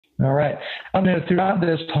All right. Throughout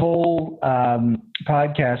this whole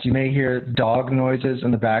podcast, you may hear dog noises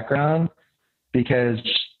in the background because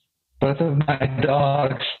both of my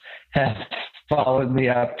dogs have followed me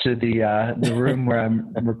up to the room where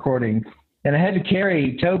I'm recording. And I had to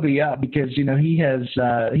carry Toby up because, he has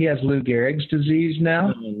Lou Gehrig's disease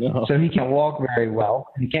now. Oh, no. So he can't walk very well.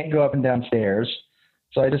 He can't go up and down stairs.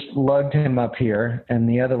 So I just lugged him up here. And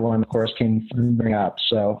the other one, of course, came thundering up.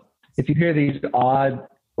 So if you hear these odd,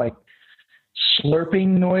 like slurping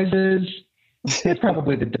noises, it's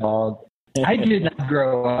probably the dog. I did not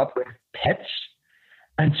grow up with pets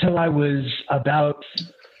until I was about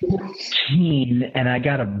 14 and I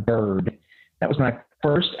got a bird. That was my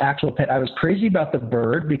first actual pet. I was crazy about the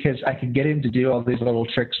bird because I could get him to do all these little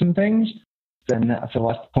tricks and things. Then for the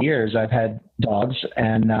last 20 years, I've had dogs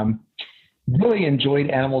and really enjoyed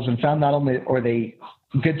animals and found not only are they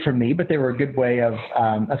good for me, but they were a good way of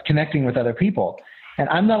connecting with other people. And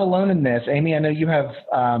I'm not alone in this. Amy, I know you have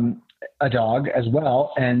a dog as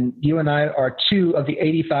well, and you and I are two of the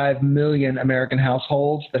 85 million American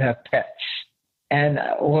households that have pets. And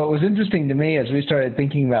what was interesting to me as we started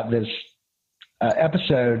thinking about this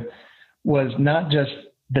episode was not just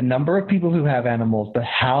the number of people who have animals, but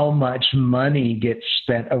how much money gets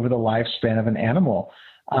spent over the lifespan of an animal.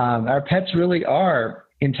 Our pets really are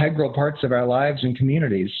integral parts of our lives and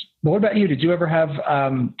communities. But what about you? Did you ever have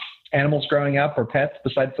animals growing up or pets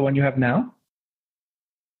besides the one you have now?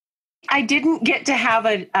 I didn't get to have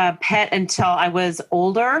a pet until I was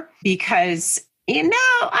older because,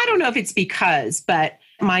 I don't know if it's because, but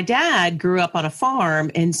my dad grew up on a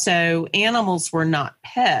farm. And so animals were not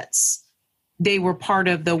pets. They were part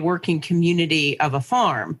of the working community of a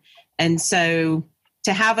farm. And so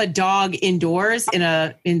to have a dog indoors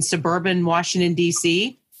in suburban Washington,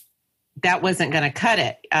 D.C., that wasn't going to cut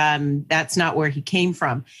it. That's not where he came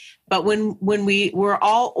from. But when we were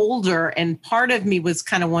all older, and part of me was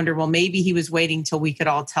kind of wondering, well, maybe he was waiting till we could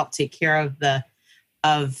all help take care of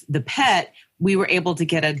the pet, we were able to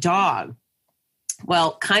get a dog.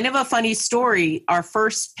 Well, kind of a funny story. Our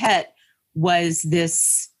first pet was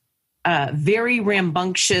this very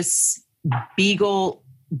rambunctious beagle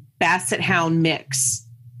basset hound mix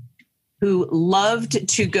who loved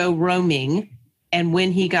to go roaming. And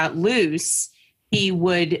when he got loose, he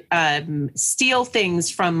would steal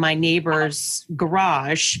things from my neighbor's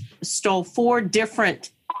garage, stole 4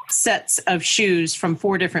 different sets of shoes from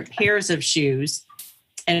 4 different pairs of shoes,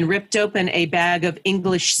 and ripped open a bag of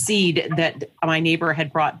English seed that my neighbor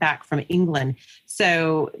had brought back from England.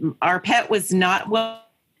 So our pet was not well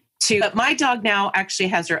to, but my dog now actually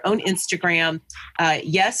has her own Instagram.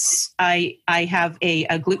 Yes, I have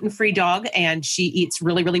a gluten-free dog and she eats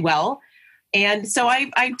really, really well. And so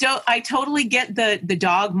I totally get the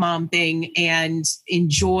dog mom thing and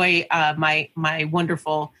enjoy my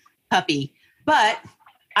wonderful puppy, but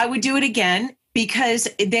I would do it again because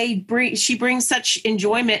she brings such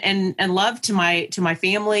enjoyment and love to my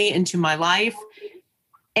family and to my life.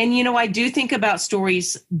 And, I do think about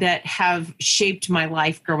stories that have shaped my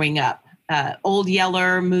life growing up. Old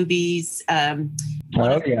Yeller movies,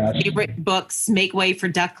 favorite books, Make Way for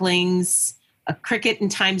Ducklings, A Cricket in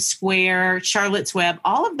Times Square, Charlotte's Web.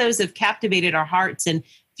 All of those have captivated our hearts and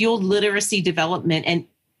fueled literacy development and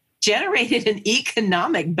generated an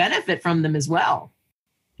economic benefit from them as well.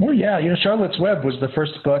 Oh, yeah. Charlotte's Web was the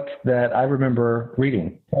first book that I remember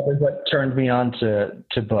reading. Probably what turned me on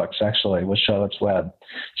to books, actually, was Charlotte's Web.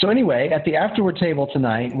 So anyway, at the Afterword table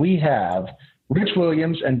tonight, we have Rich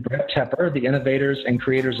Williams and Brett Teper, the innovators and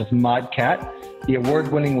creators of Modkat, the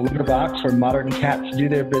award-winning litter box where modern cats do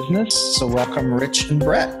their business. So welcome, Rich and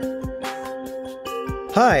Brett.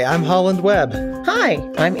 Hi, I'm Holland Webb. Hi,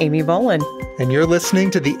 I'm Amy Boland. And you're listening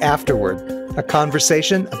to The Afterword, a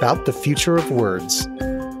conversation about the future of words.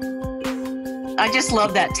 I just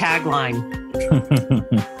love that tagline.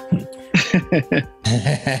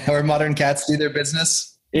 Where modern cats do their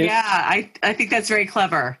business? I think that's very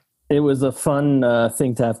clever. It was a fun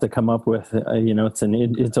thing to have to come up with.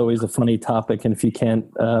 It's always a funny topic, and if you can't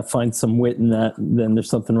find some wit in that, then there's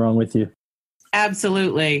something wrong with you.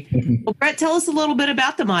 Absolutely. Well, Brett, tell us a little bit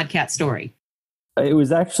about the Modkat story. It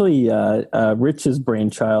was actually Rich's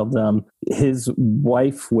brainchild. His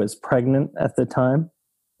wife was pregnant at the time.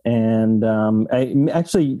 And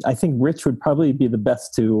I think Rich would probably be the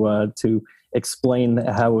best to explain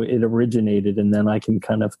how it originated, and then I can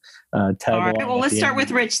kind of tag along. All right, well, let's start with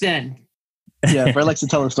Rich then. Yeah, Brett likes to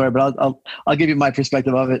tell the story, but I'll give you my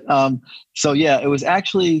perspective of it. It was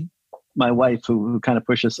actually my wife who kind of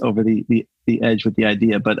pushed us over the edge with the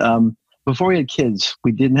idea. But before we had kids,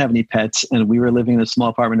 we didn't have any pets, and we were living in a small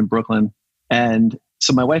apartment in Brooklyn. And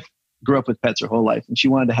so my wife grew up with pets her whole life, and she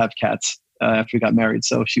wanted to have cats after we got married.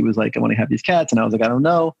 So she was like, I want to have these cats. And I was like, I don't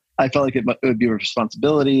know. I felt like it would be a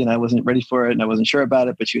responsibility, and I wasn't ready for it, and I wasn't sure about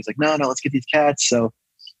it. But she was like, no, let's get these cats. So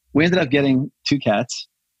we ended up getting 2 cats.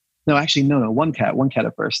 No, actually, no, one cat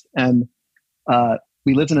at first. And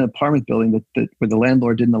we lived in an apartment building where the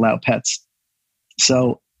landlord didn't allow pets.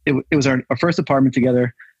 So it was our first apartment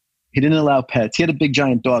together. He didn't allow pets. He had a big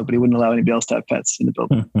giant dog, but he wouldn't allow anybody else to have pets in the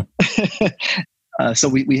building. So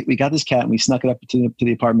we got this cat, and we snuck it up to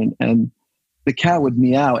the apartment, and the cat would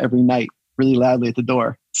meow every night really loudly at the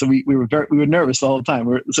door. So we were nervous the whole time.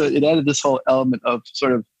 So it added this whole element of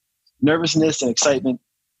sort of nervousness and excitement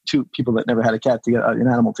to people that never had a cat together, an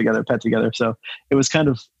animal together, a pet together. So it was kind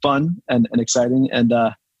of fun and exciting. And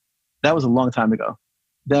that was a long time ago.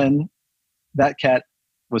 Then that cat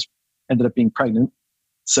ended up being pregnant.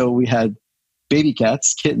 So we had baby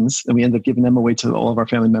cats, kittens, and we ended up giving them away to all of our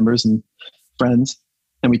family members and friends.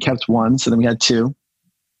 And we kept one. So then we had 2.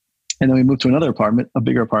 And then we moved to another apartment, a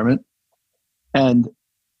bigger apartment. And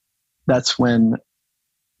that's when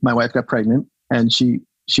my wife got pregnant, and she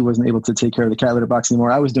wasn't able to take care of the cat litter box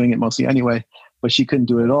anymore. I was doing it mostly anyway, but she couldn't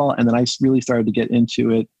do it at all. And then I really started to get into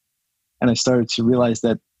it, and I started to realize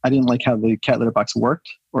that I didn't like how the cat litter box worked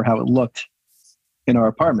or how it looked in our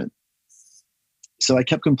apartment. So I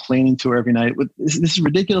kept complaining to her every night, this is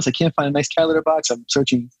ridiculous. I can't find a nice cat litter box. I'm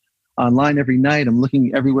searching online every night. I'm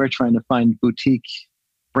looking everywhere trying to find boutique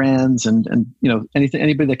brands and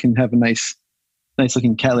anybody that can have a nice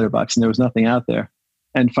looking cat litter box, and there was nothing out there.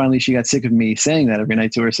 And finally she got sick of me saying that every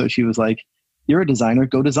night to her. So she was like, you're a designer,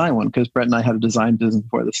 go design one. Because Brett and I had a design business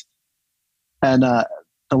before this. And the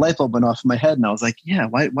light bulb went off in my head, and I was like, yeah,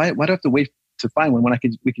 why do I have to wait to find one when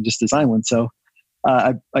we could just design one? So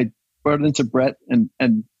I brought it into Brett, and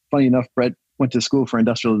funny enough, Brett went to school for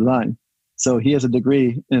industrial design. So he has a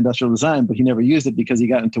degree in industrial design, but he never used it because he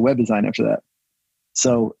got into web design after that.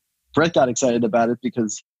 So Brett got excited about it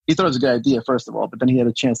because he thought it was a good idea, first of all, but then he had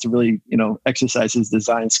a chance to really, exercise his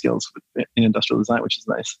design skills in industrial design, which is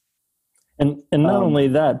nice. And not only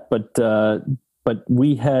that, but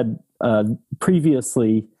we had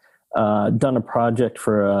previously done a project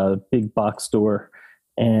for a big box store,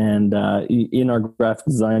 and in our graphic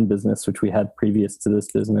design business, which we had previous to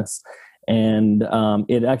this business. And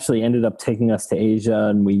it actually ended up taking us to Asia,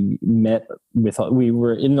 and we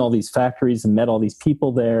were in all these factories and met all these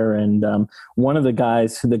people there. And one of the guy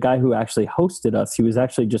who actually hosted us, he was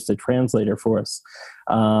actually just a translator for us.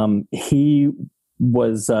 He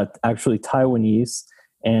was actually Taiwanese,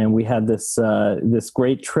 and we had this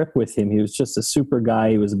great trip with him. He was just a super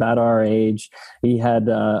guy. He was about our age. He had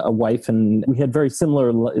a wife, and we had very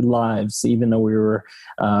similar lives, even though we were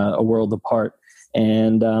a world apart.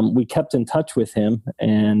 And we kept in touch with him.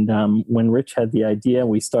 And when Rich had the idea,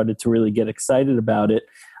 we started to really get excited about it.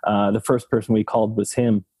 The first person we called was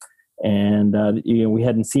him. And we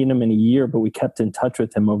hadn't seen him in a year, but we kept in touch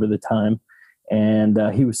with him over the time. And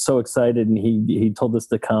he was so excited, and he told us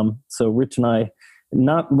to come. So Rich and I,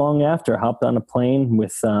 not long after, hopped on a plane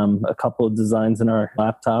with a couple of designs in our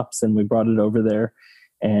laptops, and we brought it over there.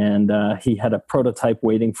 And he had a prototype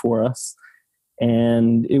waiting for us.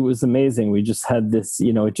 And it was amazing. We just had this,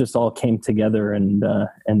 it just all came together, and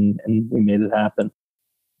we made it happen.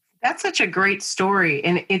 That's such a great story.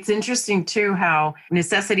 And it's interesting too, how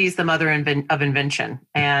necessity is the mother of invention,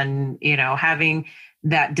 and, having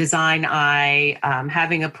that design eye,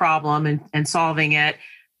 having a problem and solving it,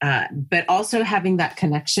 but also having that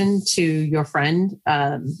connection to your friend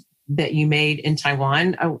that you made in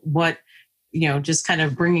Taiwan, just kind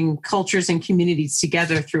of bringing cultures and communities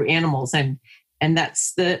together through animals. And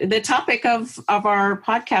that's the topic of our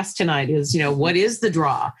podcast tonight is, what is the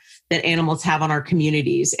draw that animals have on our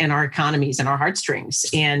communities and our economies and our heartstrings?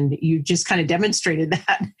 And you just kind of demonstrated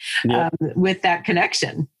that with that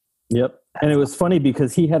connection. Yep. And it was funny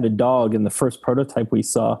because he had a dog in the first prototype we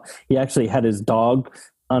saw. He actually had his dog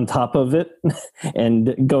on top of it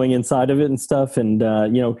and going inside of it and stuff. And,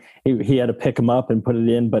 he had to pick him up and put it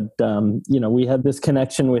in. But, we had this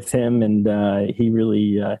connection with him, and he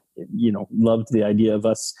really, loved the idea of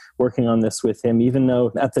us working on this with him, even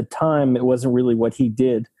though at the time it wasn't really what he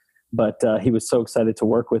did. But he was so excited to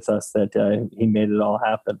work with us that he made it all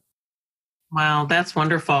happen. Wow, that's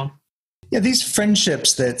wonderful. Yeah, these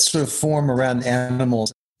friendships that sort of form around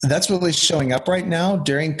animals, that's really showing up right now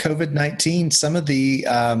during COVID-19. Some of the,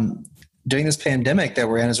 during this pandemic that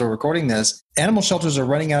we're in as we're recording this, animal shelters are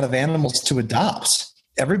running out of animals to adopt.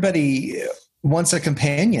 Everybody wants a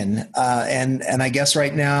companion. And I guess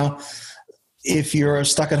right now, if you're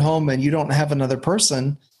stuck at home and you don't have another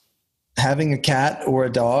person, having a cat or a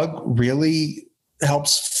dog really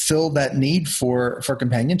helps fill that need for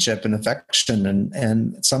companionship and affection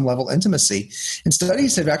and some level intimacy. And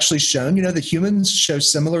studies have actually shown, that humans show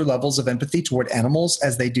similar levels of empathy toward animals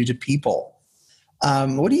as they do to people.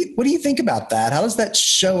 What do you think about that? How does that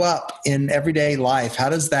show up in everyday life? How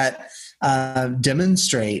does that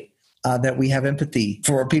demonstrate that we have empathy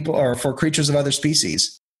for people or for creatures of other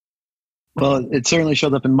species? Well, it certainly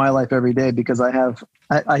shows up in my life every day because I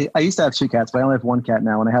used to have 2 cats, but I only have 1 cat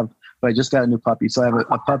now, but I just got a new puppy. So I have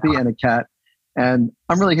a puppy and a cat, and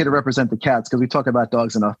I'm really here to represent the cats because we talk about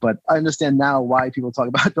dogs enough, but I understand now why people talk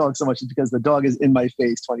about dogs so much is because the dog is in my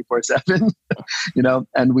face 24/7,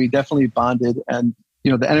 and we definitely bonded, and,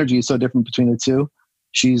 the energy is so different between the two.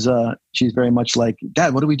 She's very much like,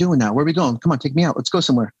 Dad, what are we doing now? Where are we going? Come on, take me out. Let's go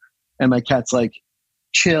somewhere. And my cat's like,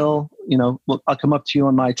 chill, I'll come up to you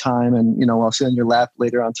on my time and, I'll sit on your lap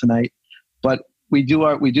later on tonight. But we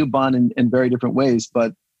do bond in very different ways,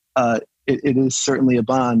 but it is certainly a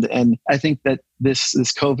bond. And I think that this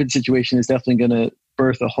COVID situation is definitely going to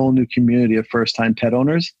birth a whole new community of first-time pet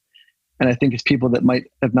owners. And I think it's people that might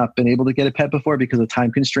have not been able to get a pet before because of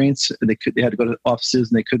time constraints. They had to go to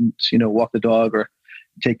offices and they couldn't, walk the dog or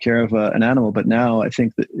take care of an animal. But now I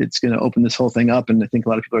think that it's going to open this whole thing up. And I think a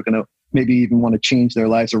lot of people are going to maybe even want to change their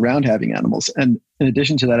lives around having animals. And in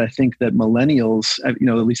addition to that, I think that millennials, at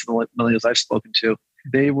least the millennials I've spoken to,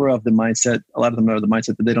 they were of the mindset, a lot of them are of the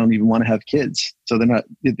mindset that they don't even want to have kids. So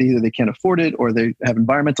either they can't afford it or they have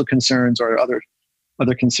environmental concerns or other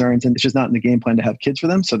concerns. And it's just not in the game plan to have kids for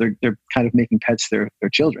them. So they're kind of making pets their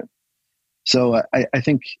children. So I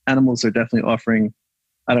think animals are definitely offering,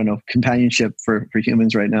 companionship for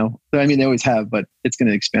humans right now. I mean, they always have, but it's going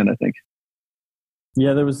to expand, I think.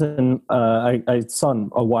 Yeah, there was I saw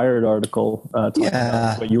a Wired article talking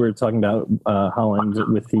about what you were talking about, Holland,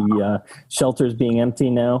 with the shelters being empty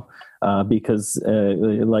now because,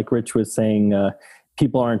 like Rich was saying,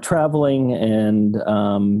 people aren't traveling and,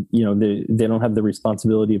 they don't have the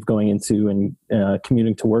responsibility of going into and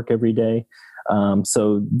commuting to work every day.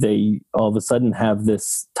 So they all of a sudden have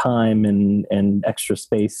this time and extra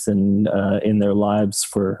space and in their lives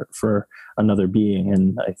for another being,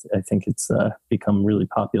 and I think it's become really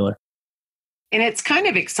popular. And it's kind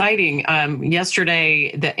of exciting.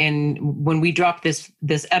 Yesterday, when we dropped this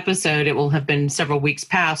episode, it will have been several weeks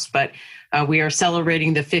past, but we are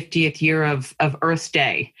celebrating the 50th year of Earth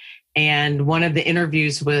Day. And one of the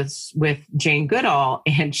interviews was with Jane Goodall,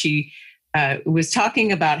 and she was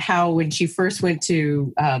talking about how when she first went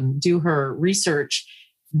to do her research,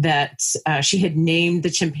 that she had named the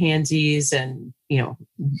chimpanzees and,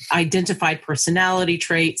 identified personality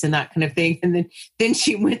traits and that kind of thing. And then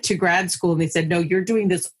she went to grad school and they said, no, you're doing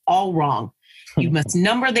this all wrong. You must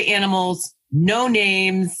number the animals, no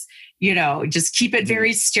names, just keep it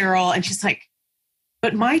very sterile. And she's like,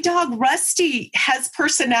 but my dog Rusty has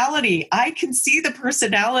personality. I can see the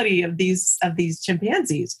personality of these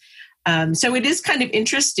chimpanzees. So it is kind of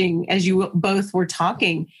interesting as you both were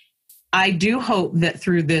talking. I do hope that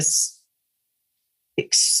through this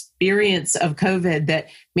experience of COVID that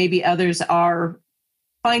maybe others are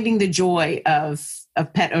finding the joy of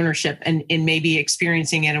pet ownership and maybe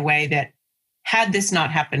experiencing it in a way that had this not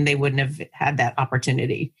happened, they wouldn't have had that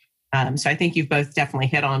opportunity. So I think you've both definitely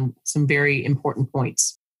hit on some very important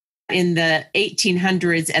points. In the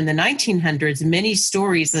 1800s and the 1900s, many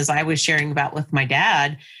stories, as I was sharing about with my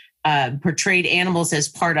dad, portrayed animals as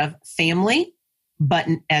part of family, but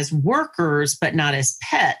as workers, but not as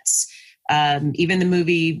pets. Even the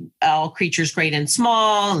movie All Creatures Great and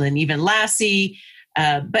Small, and even Lassie.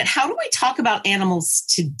 But how do we talk about animals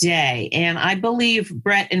today? And I believe,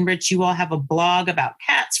 Brett and Rich, you all have a blog about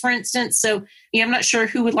cats, for instance. So I'm not sure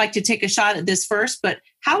who would like to take a shot at this first, but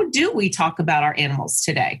how do we talk about our animals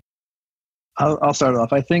today? I'll start it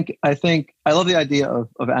off. I think I love the idea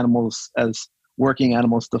of animals as working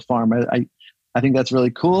animals to farm. I think that's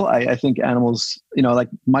really cool. I think animals, like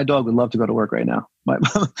my dog would love to go to work right now.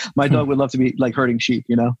 My dog would love to be like herding sheep,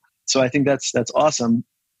 So I think that's awesome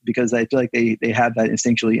because I feel like they have that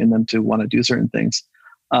instinctually in them to want to do certain things.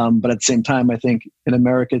 But at the same time, I think in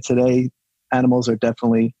America today, animals are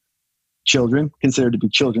definitely children, considered to be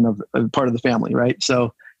children of part of the family, right?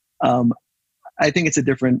 So I think it's a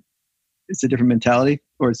different mentality,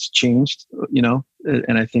 or it's changed,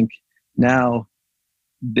 and I think now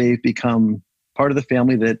they've become part of the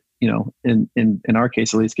family that, in our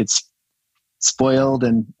case, at least, gets spoiled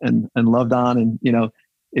and loved on. And,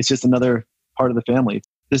 it's just another part of the family.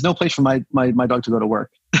 There's no place for my dog to go to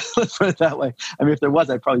work. Let's put it that way. I mean, if there was,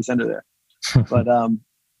 I'd probably send her there.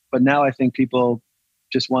 But now I think people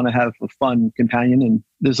just want to have a fun companion. And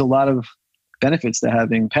there's a lot of benefits to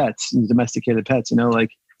having pets, domesticated pets,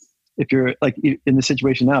 like if you're like in the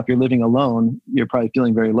situation now, if you're living alone, you're probably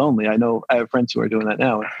feeling very lonely. I know I have friends who are doing that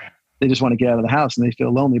now. They just want to get out of the house and they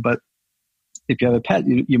feel lonely. But if you have a pet,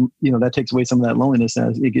 you know, that takes away some of that loneliness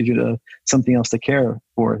and it gives you something else to care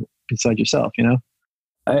for besides yourself, you know?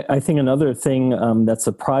 I think another thing that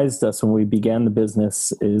surprised us when we began the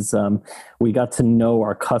business is we got to know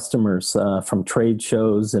our customers from trade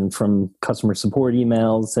shows and from customer support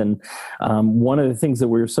emails. And one of the things that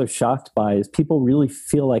we were so shocked by is people really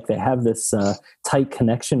feel like they have this tight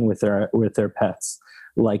connection with their pets,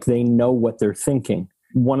 like they know what they're thinking.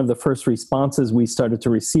 One of the first responses we started to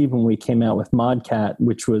receive when we came out with Modkat,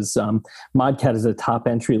 which was Modkat is a top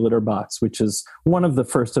entry litter box, which is one of the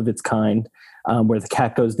first of its kind. Where the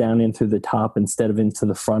cat goes down in through the top instead of into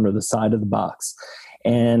the front or the side of the box.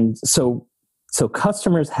 And so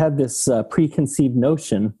customers had this preconceived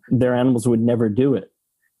notion their animals would never do it.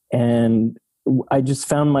 And I just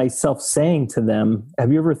found myself saying to them,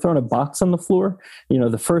 have you ever thrown a box on the floor? You know,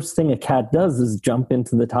 the first thing a cat does is jump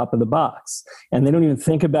into the top of the box. And they don't even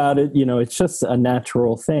think about it. You know, it's just a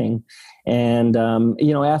natural thing. And,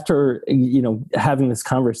 you know, after, you know, having this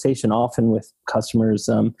conversation often with customers,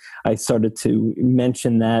 I started to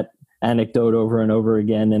mention that anecdote over and over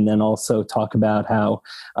again, and then also talk about how,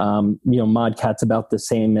 you know, Modkat's about the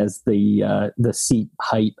same as the seat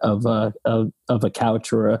height of a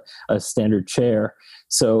couch or a standard chair.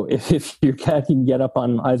 So if your cat can get up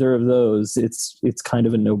on either of those, it's kind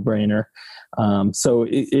of a no-brainer. So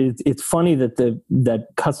it's funny that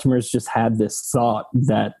customers just had this thought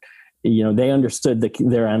that, you know, they understood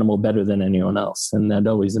their animal better than anyone else. And that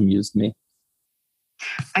always amused me.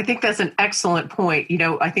 I think that's an excellent point. You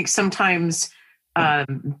know, I think sometimes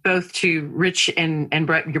both to Rich and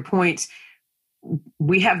Brett, your points,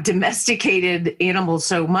 we have domesticated animals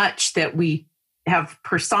so much that we have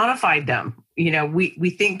personified them. You know, we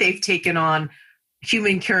think they've taken on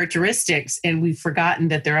human characteristics and we've forgotten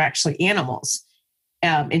that they're actually animals.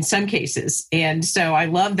 In some cases. And so I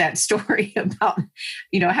love that story about,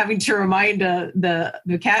 you know, having to remind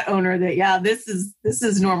the cat owner that, yeah, this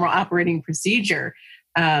is normal operating procedure.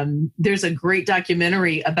 There's a great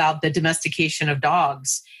documentary about the domestication of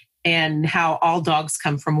dogs and how all dogs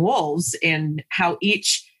come from wolves and how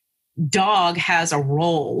each dog has a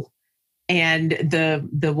role. And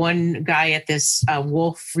the one guy at this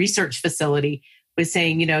wolf research facility was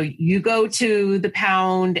saying, you know, you go to the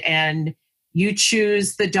pound and you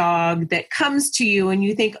choose the dog that comes to you and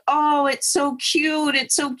you think, oh, it's so cute.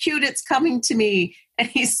 It's so cute. It's coming to me. And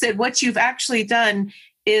he said, what you've actually done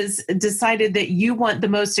is decided that you want the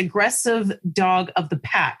most aggressive dog of the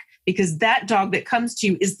pack because that dog that comes to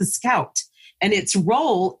you is the scout and its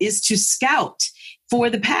role is to scout for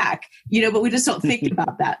the pack, you know, but we just don't think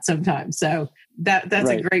about that sometimes. So that's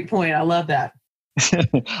right. A great point. I love that.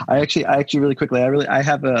 I actually really quickly, I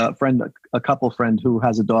have a friend, a couple friend who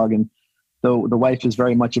has a dog, and the wife is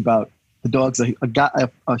very much about the dog's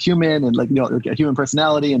a human and, like, you know, a human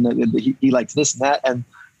personality, and he likes this and that. And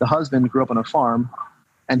the husband grew up on a farm,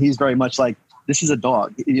 and he's very much like, this is a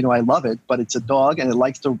dog. You know, I love it, but it's a dog, and it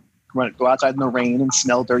likes to go outside in the rain and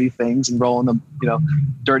smell dirty things and roll in the, you know,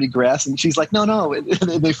 dirty grass. And she's like, no.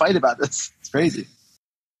 They fight about this. It's crazy.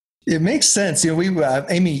 It makes sense. You know,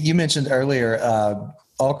 Amy, you mentioned earlier,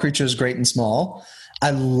 All Creatures Great and Small.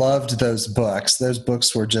 I loved those books. Those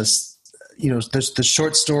books were just, you know, there's the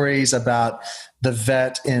short stories about the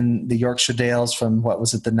vet in the Yorkshire Dales from, what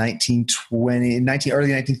was it, the early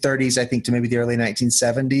 1930s, I think, to maybe the early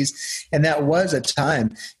 1970s. And that was a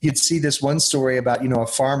time you'd see this one story about, you know, a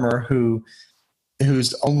farmer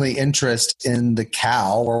whose only interest in the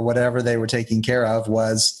cow or whatever they were taking care of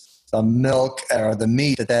was the milk or the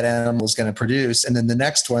meat that animal was going to produce. And then the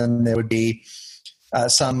next one, there would be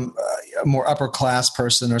some more upper class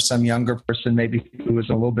person or some younger person, maybe who was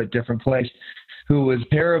in a little bit different place, who was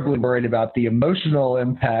terribly worried about the emotional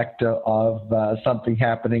impact of something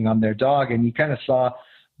happening on their dog. And you kind of saw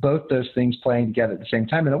both those things playing together at the same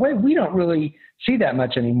time in a way we don't really see that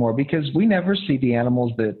much anymore, because we never see the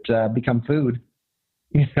animals that become food.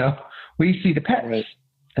 You know, we see the pets, right,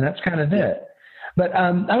 and that's kind of it. But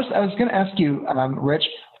I was going to ask you, Rich,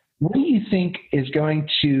 what do you think is going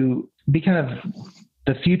to be kind of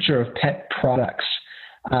the future of pet products?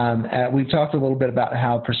 We've talked a little bit about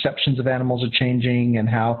how perceptions of animals are changing, and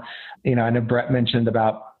how, you know, I know Brett mentioned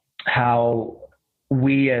about how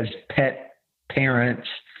we as pet parents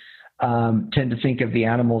tend to think of the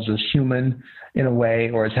animals as human in a way,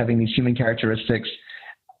 or as having these human characteristics.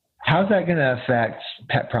 How's that going to affect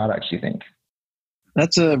pet products, you think?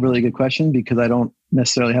 That's a really good question, because I don't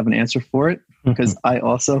necessarily have an answer for it, because I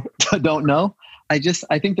also don't know. I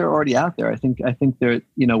think they're already out there. I think they're,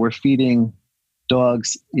 you know, we're feeding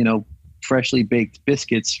dogs, freshly baked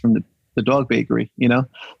biscuits from the dog bakery,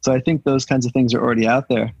 So I think those kinds of things are already out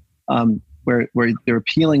there, where they're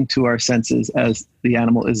appealing to our senses as the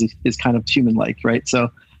animal is kind of human-like, right? So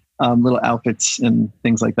little outfits and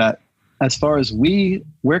things like that. As far as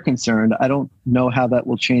we're concerned, I don't know how that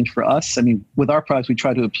will change for us. I mean, with our products, we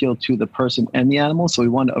try to appeal to the person and the animal. So we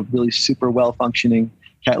want a really super well-functioning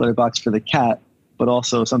cat litter box for the cat, but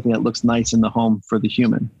also something that looks nice in the home for the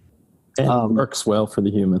human. And works well for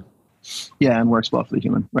the human. Yeah, and works well for the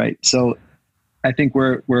human, right? So I think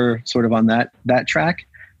we're sort of on that track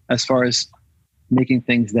as far as making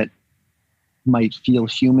things that might feel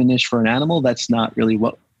humanish for an animal. That's not really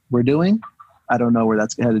what we're doing. I don't know where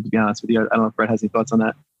that's headed, to be honest with you. I don't know if Brett has any thoughts on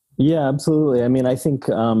that. Yeah, absolutely. I mean, I think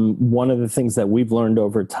one of the things that we've learned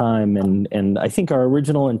over time, and I think our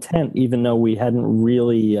original intent, even though we hadn't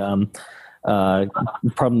really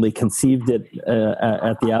probably conceived it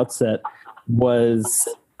at the outset, was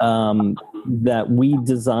that we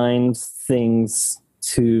designed things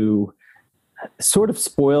to sort of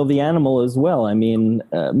spoil the animal as well. I mean,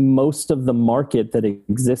 most of the market that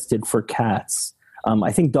existed for cats,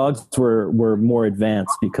 I think dogs were more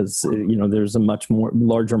advanced because, there's a much more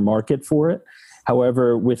larger market for it.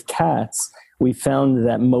 However, with cats, we found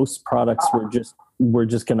that most products we're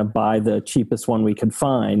just going to buy the cheapest one we could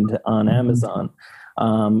find on Amazon.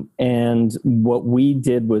 And what we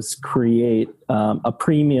did was create a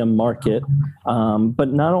premium market,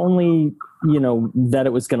 but not only that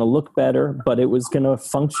it was going to look better, but it was going to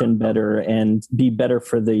function better and be better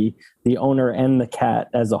for the owner and the cat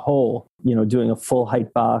as a whole. Doing a full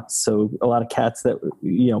height box, so a lot of cats that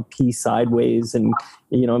pee sideways, and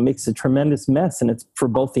it makes a tremendous mess, and it's for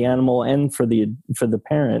both the animal and for the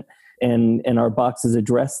parent. And our boxes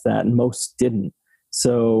addressed that, and most didn't.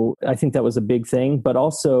 So I think that was a big thing. But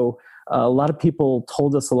also, a lot of people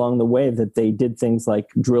told us along the way that they did things like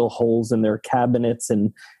drill holes in their cabinets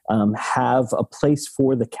and have a place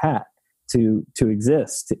for the cat to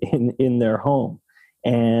exist in their home.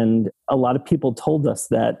 And a lot of people told us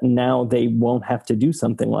that now they won't have to do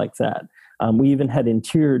something like that. We even had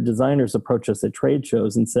interior designers approach us at trade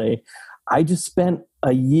shows and say, I just spent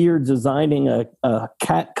a year designing a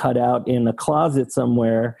cat cutout in a closet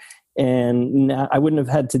somewhere, and I wouldn't have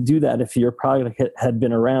had to do that if your product had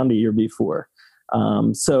been around a year before.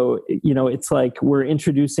 So, it's like we're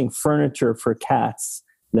introducing furniture for cats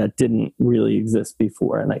that didn't really exist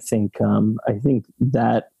before. And I think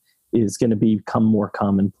that is going to become more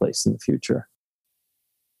commonplace in the future.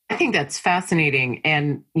 I think that's fascinating.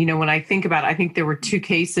 And, when I think about it, I think there were 2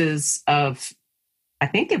 cases of, I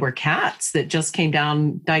think they were cats that just came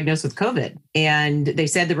down diagnosed with COVID, and they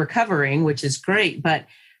said they're recovering, which is great. But,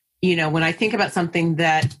 when I think about something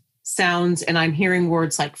that sounds, and I'm hearing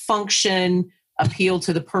words like function, appeal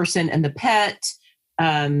to the person and the pet,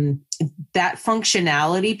 that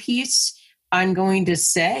functionality piece, I'm going to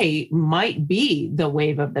say might be the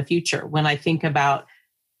wave of the future. When I think about,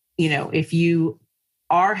 if you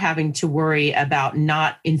are having to worry about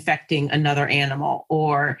not infecting another animal,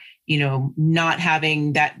 or, not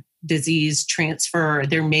having that disease transfer,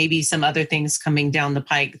 there may be some other things coming down the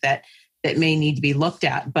pike that may need to be looked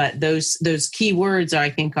at. But those key words, I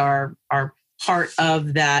think, are part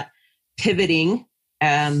of that pivoting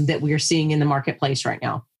that we are seeing in the marketplace right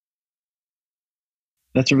now.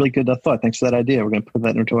 That's a really good thought. Thanks for that idea. We're going to put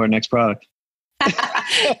that into our next product.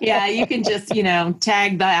 Yeah, you can just,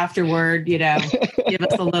 tag the Afterword, give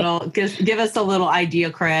us a little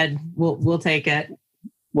idea cred. We'll take it.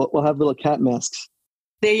 We'll have little cat masks.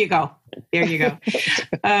 There you go.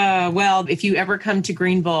 Well, if you ever come to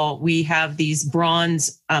Greenville, we have these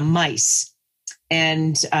bronze mice,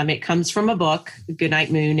 and it comes from a book,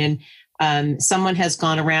 Goodnight Moon. And someone has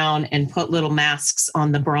gone around and put little masks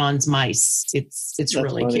on the bronze mice. It's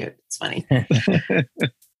really funny. Cute. It's funny.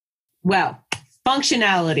 Well,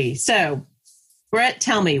 functionality. So, Brett,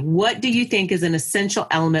 tell me, what do you think is an essential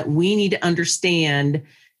element we need to understand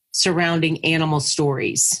surrounding animal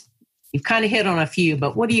stories? You've kind of hit on a few,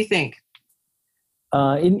 but what do you think?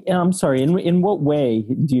 I'm sorry, in what way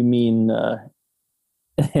do you mean?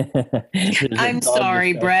 I'm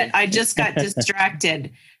sorry, Brett. I just got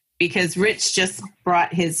distracted because Rich just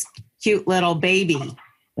brought his cute little baby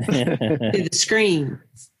to the screen.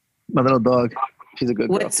 My little dog. She's a good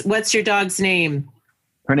girl. What's your dog's name?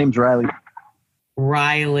 Her name's Riley.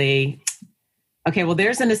 Riley. Okay, well,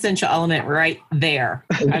 there's an essential element right there.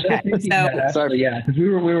 Okay, so sorry, yeah, because we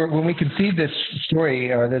were when we conceived this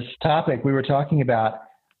story or this topic, we were talking about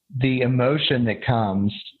the emotion that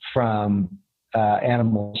comes from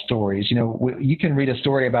animal stories. You can read a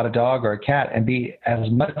story about a dog or a cat and be as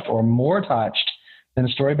much or more touched than a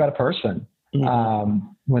story about a person.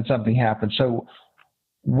 when something happens. So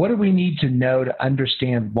what do we need to know to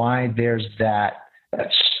understand why there's that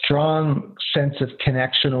strong sense of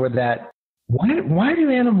connection, or that why do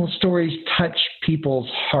animal stories touch people's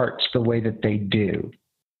hearts the way that they do?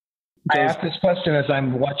 I ask this question as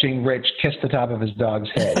I'm watching Rich kiss the top of his dog's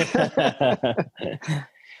head.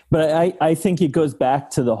 But I think it goes back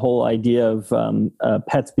to the whole idea of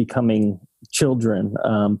pets becoming children.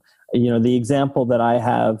 The example that I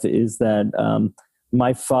have is that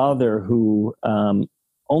my father, who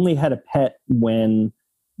only had a pet when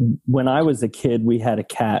I was a kid, we had a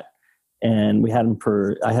cat, and I had him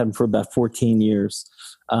for about 14 years.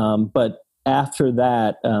 But after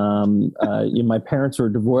that, my parents were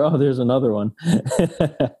divorced. Oh, there's another one.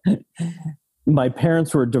 My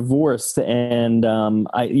parents were divorced, and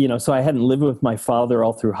so I hadn't lived with my father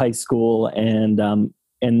all through high school, and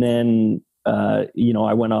then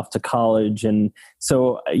I went off to college, and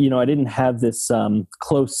so I didn't have this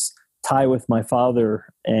close tie with my father,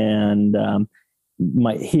 and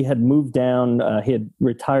he had moved down. He had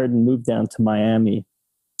retired and moved down to Miami.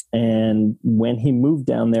 And when he moved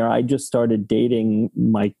down there, I just started dating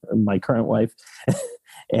my current wife,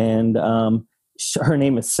 and her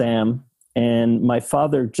name is Sam. And my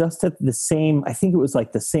father, just at the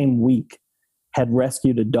same week, had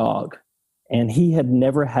rescued a dog, and he had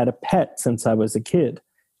never had a pet since I was a kid.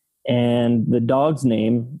 And the dog's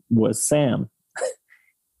name was Sam.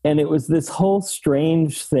 And it was this whole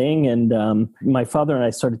strange thing. And my father and I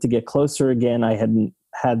started to get closer again. I hadn't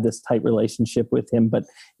had this tight relationship with him, but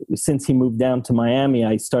since he moved down to Miami,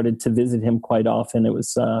 I started to visit him quite often. It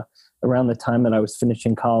was around the time that I was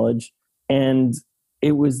finishing college, and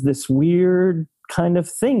it was this weird kind of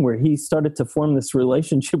thing where he started to form this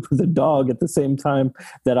relationship with the dog at the same time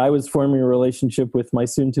that I was forming a relationship with my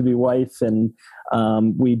soon-to-be wife, and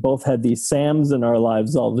we both had these Sams in our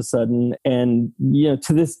lives all of a sudden. And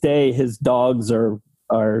to this day, his dogs are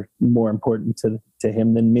more important to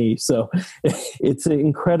him than me. So it's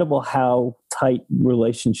incredible how tight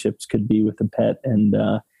relationships could be with a pet, and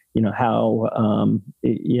how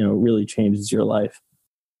it really changes your life.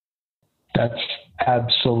 That's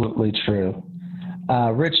absolutely true.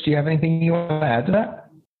 Rich, do you have anything you want to add to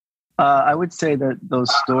that? I would say that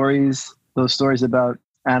those stories about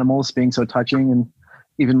animals being so touching, and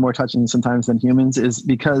even more touching sometimes than humans, is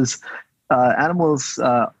because animals,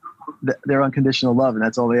 they're unconditional love, and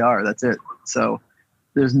that's all they are. That's it. So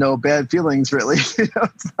there's no bad feelings, really.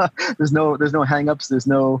 There's no hang-ups. There's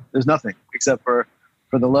nothing except for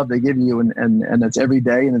the love they give you, and that's every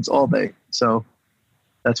day, and it's all day. So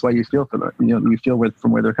that's why you feel for them. You feel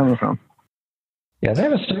from where they're coming from. Yeah, they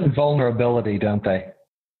have a certain vulnerability, don't they?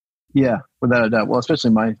 Yeah, without a doubt. Well,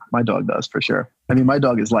 especially my dog does, for sure. I mean, my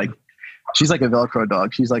dog is she's like a Velcro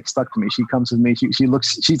dog. She's like stuck to me. She comes with me.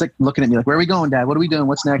 She's like looking at me like, "Where are we going, Dad? What are we doing?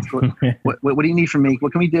 What's next? What do you need from me?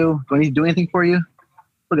 What can we do? Do I need to do anything for you?"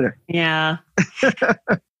 Look at her. Yeah.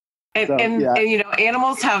 And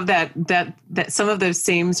animals have that some of those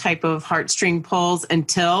same type of heartstring pulls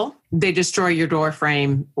until they destroy your door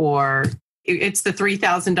frame, or it's the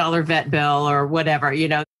 $3,000 vet bill or whatever.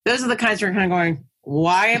 Those are the kinds where you're kind of going,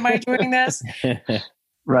 why am I doing this?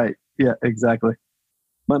 Right. Yeah, exactly.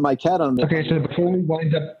 My cat on the... Okay, so before we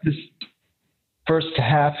wind up this first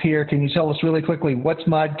half here, can you tell us really quickly, what's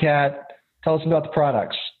Modkat? Tell us about the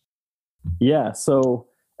products. Yeah, so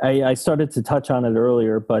I started to touch on it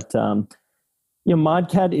earlier, but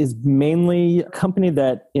Modkat is mainly a company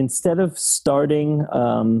that, instead of starting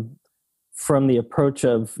from the approach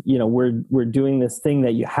of, we're doing this thing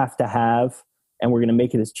that you have to have, and we're going to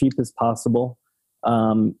make it as cheap as possible.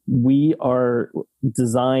 We are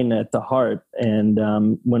design at the heart.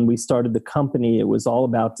 And when we started the company, it was all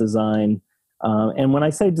about design. And when I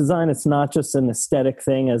say design, it's not just an aesthetic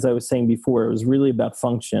thing. As I was saying before, it was really about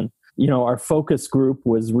function. Our focus group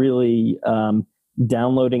was really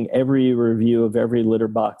downloading every review of every litter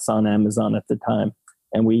box on Amazon at the time.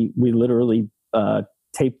 And we literally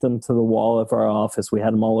taped them to the wall of our office. We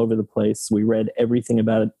had them all over the place. We read everything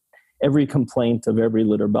about it, every complaint of every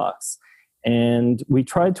litter box. And we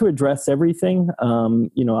tried to address everything.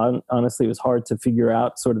 Honestly, it was hard to figure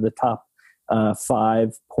out sort of the top 5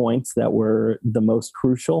 points that were the most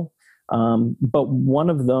crucial. But one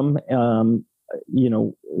of them,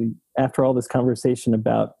 after all this conversation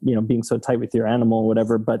about, being so tight with your animal or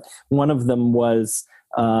whatever, but one of them was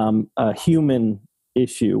a human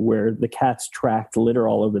issue where the cats tracked litter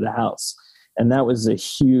all over the house. And that was a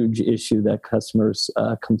huge issue that customers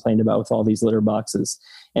complained about with all these litter boxes.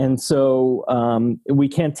 And so we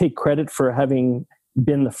can't take credit for having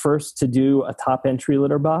been the first to do a top entry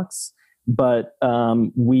litter box, but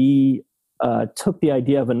we took the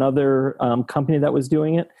idea of another company that was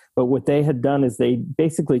doing it. But what they had done is they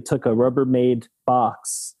basically took a Rubbermaid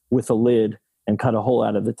box with a lid and cut a hole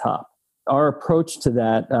out of the top. Our approach to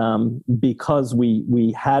that, because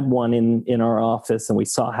we had one in our office and we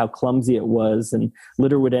saw how clumsy it was, and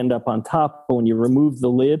litter would end up on top. But when you remove the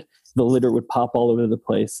lid, the litter would pop all over the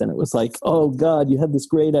place. And it was like, oh God, you had this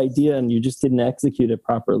great idea and you just didn't execute it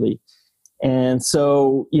properly. And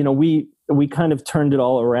so, we kind of turned it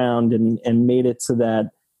all around and made it so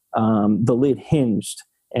that the lid hinged.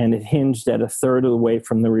 And it hinged at a third of the way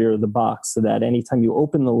from the rear of the box, so that anytime you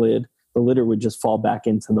open the lid, the litter would just fall back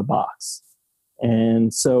into the box.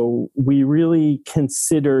 And so we really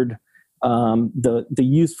considered the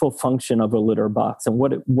useful function of a litter box and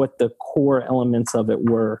what the core elements of it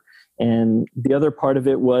were. And the other part of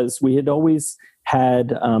it was we had always had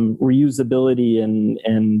reusability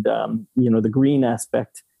and the green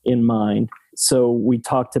aspect in mind. So we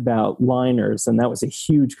talked about liners, and that was a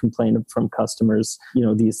huge complaint from customers,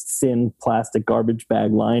 these thin plastic garbage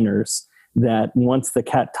bag liners that once the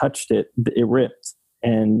cat touched it, it ripped.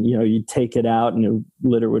 And, you'd take it out and the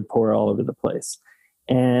litter would pour all over the place.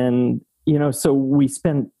 And, so we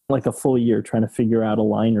spent like a full year trying to figure out a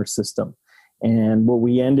liner system. And what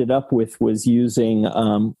we ended up with was using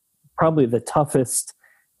probably the toughest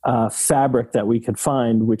fabric that we could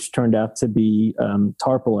find, which turned out to be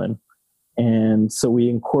tarpaulin. And so we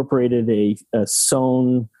incorporated a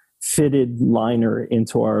sewn fitted liner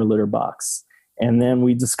into our litter box. And then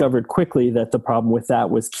we discovered quickly that the problem with that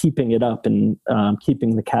was keeping it up and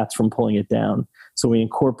keeping the cats from pulling it down. So we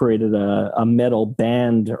incorporated a metal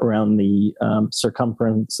band around the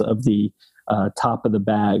circumference of the top of the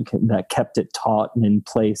bag that kept it taut and in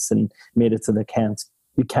place and made it so the cats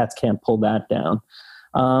can't pull that down.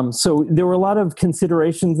 So there were a lot of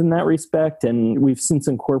considerations in that respect, and we've since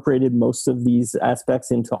incorporated most of these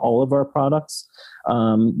aspects into all of our products.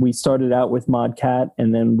 We started out with Modkat,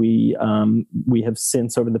 and then we have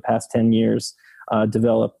since, over the past 10 years,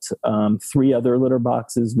 developed 3 other litter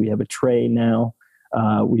boxes. We have a tray now.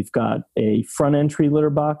 We've got a front entry litter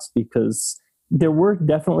box because there were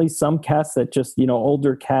definitely some cats that just,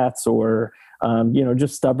 older cats or,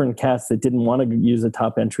 just stubborn cats that didn't want to use a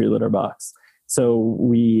top entry litter box. So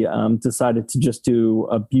we decided to just do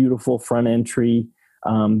a beautiful front entry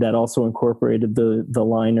that also incorporated the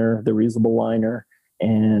liner, the reusable liner.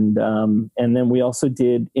 And then we also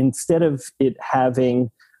did, instead of it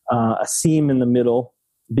having a seam in the middle,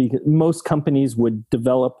 because most companies would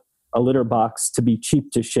develop a litter box to be cheap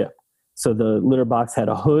to ship. So the litter box had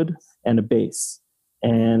a hood and a base.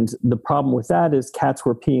 And the problem with that is cats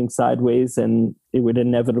were peeing sideways and it would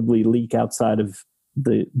inevitably leak outside of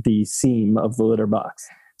the seam of the litter box.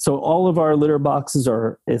 So all of our litter boxes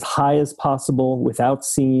are as high as possible, without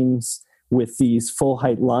seams, with these full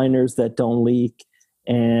height liners that don't leak.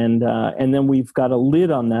 And then we've got a lid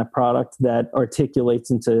on that product that articulates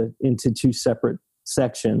into 2 separate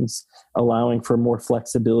sections, allowing for more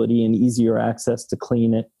flexibility and easier access to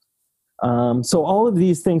clean it. So all of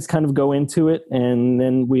these things kind of go into it. And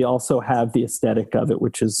then we also have the aesthetic of it,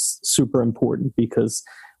 which is super important because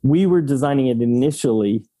we were designing it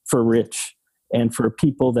initially for Rich and for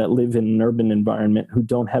people that live in an urban environment who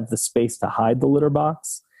don't have the space to hide the litter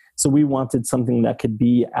box. So we wanted something that could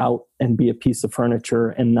be out and be a piece of furniture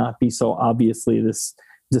and not be so obviously this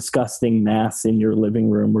disgusting mass in your living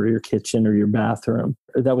room or your kitchen or your bathroom.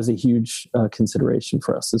 That was a huge consideration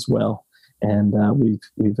for us as well. And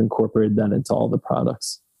we've incorporated that into all the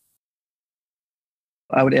products.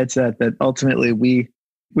 I would add to that ultimately we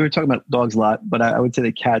were talking about dogs a lot, but I would say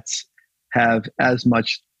that cats have as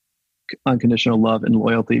much unconditional love and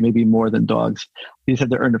loyalty, maybe more than dogs. You just have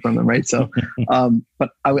to earn it from them, right? So, but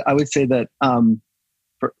I would say that,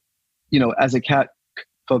 as a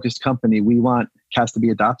cat-focused company, we want cats to be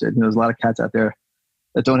adopted. There's a lot of cats out there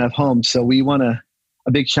that don't have homes. So we want a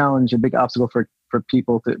big challenge, a big obstacle for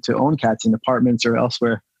people to own cats in apartments or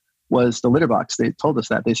elsewhere was the litter box. They told us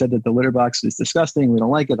that. They said that the litter box is disgusting. We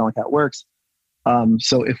don't like it. I don't like how it works.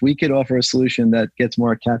 So if we could offer a solution that gets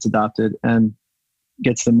more cats adopted and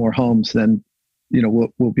gets them more homes, then,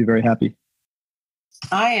 we'll be very happy.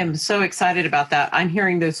 I am so excited about that. I'm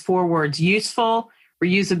hearing those 4 words: useful,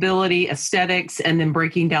 reusability, aesthetics, and then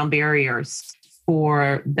breaking down barriers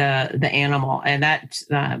for the animal. And that,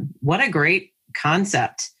 what a great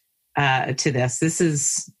concept to this. This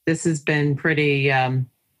has been pretty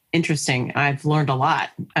interesting. I've learned a lot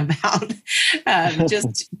about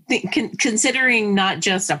just considering not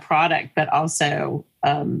just a product, but also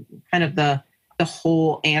kind of the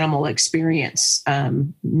whole animal experience,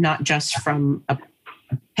 not just from a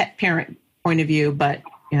pet parent point of view, but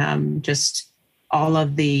just all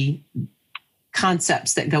of the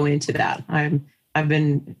concepts that go into that. I've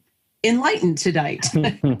been enlightened tonight.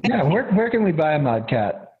 Yeah, where can we buy a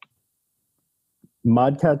Modkat?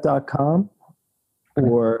 Modkat.com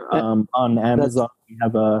or on Amazon. We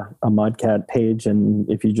have a Modkat page, and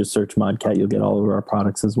if you just search Modkat, you'll get all of our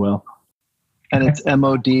products as well. And it's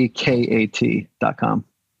modkat.com.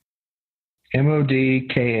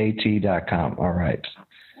 modkat.com. All right.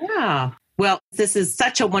 Yeah. Well, this is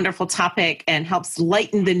such a wonderful topic and helps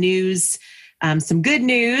lighten the news. Some good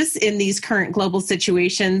news in these current global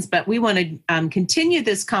situations, but we want to continue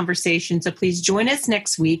this conversation. So please join us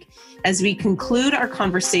next week as we conclude our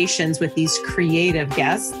conversations with these creative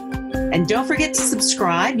guests. And don't forget to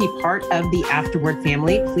subscribe, be part of the Afterword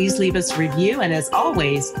family. Please leave us a review. And as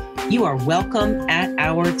always, you are welcome at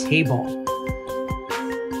our table.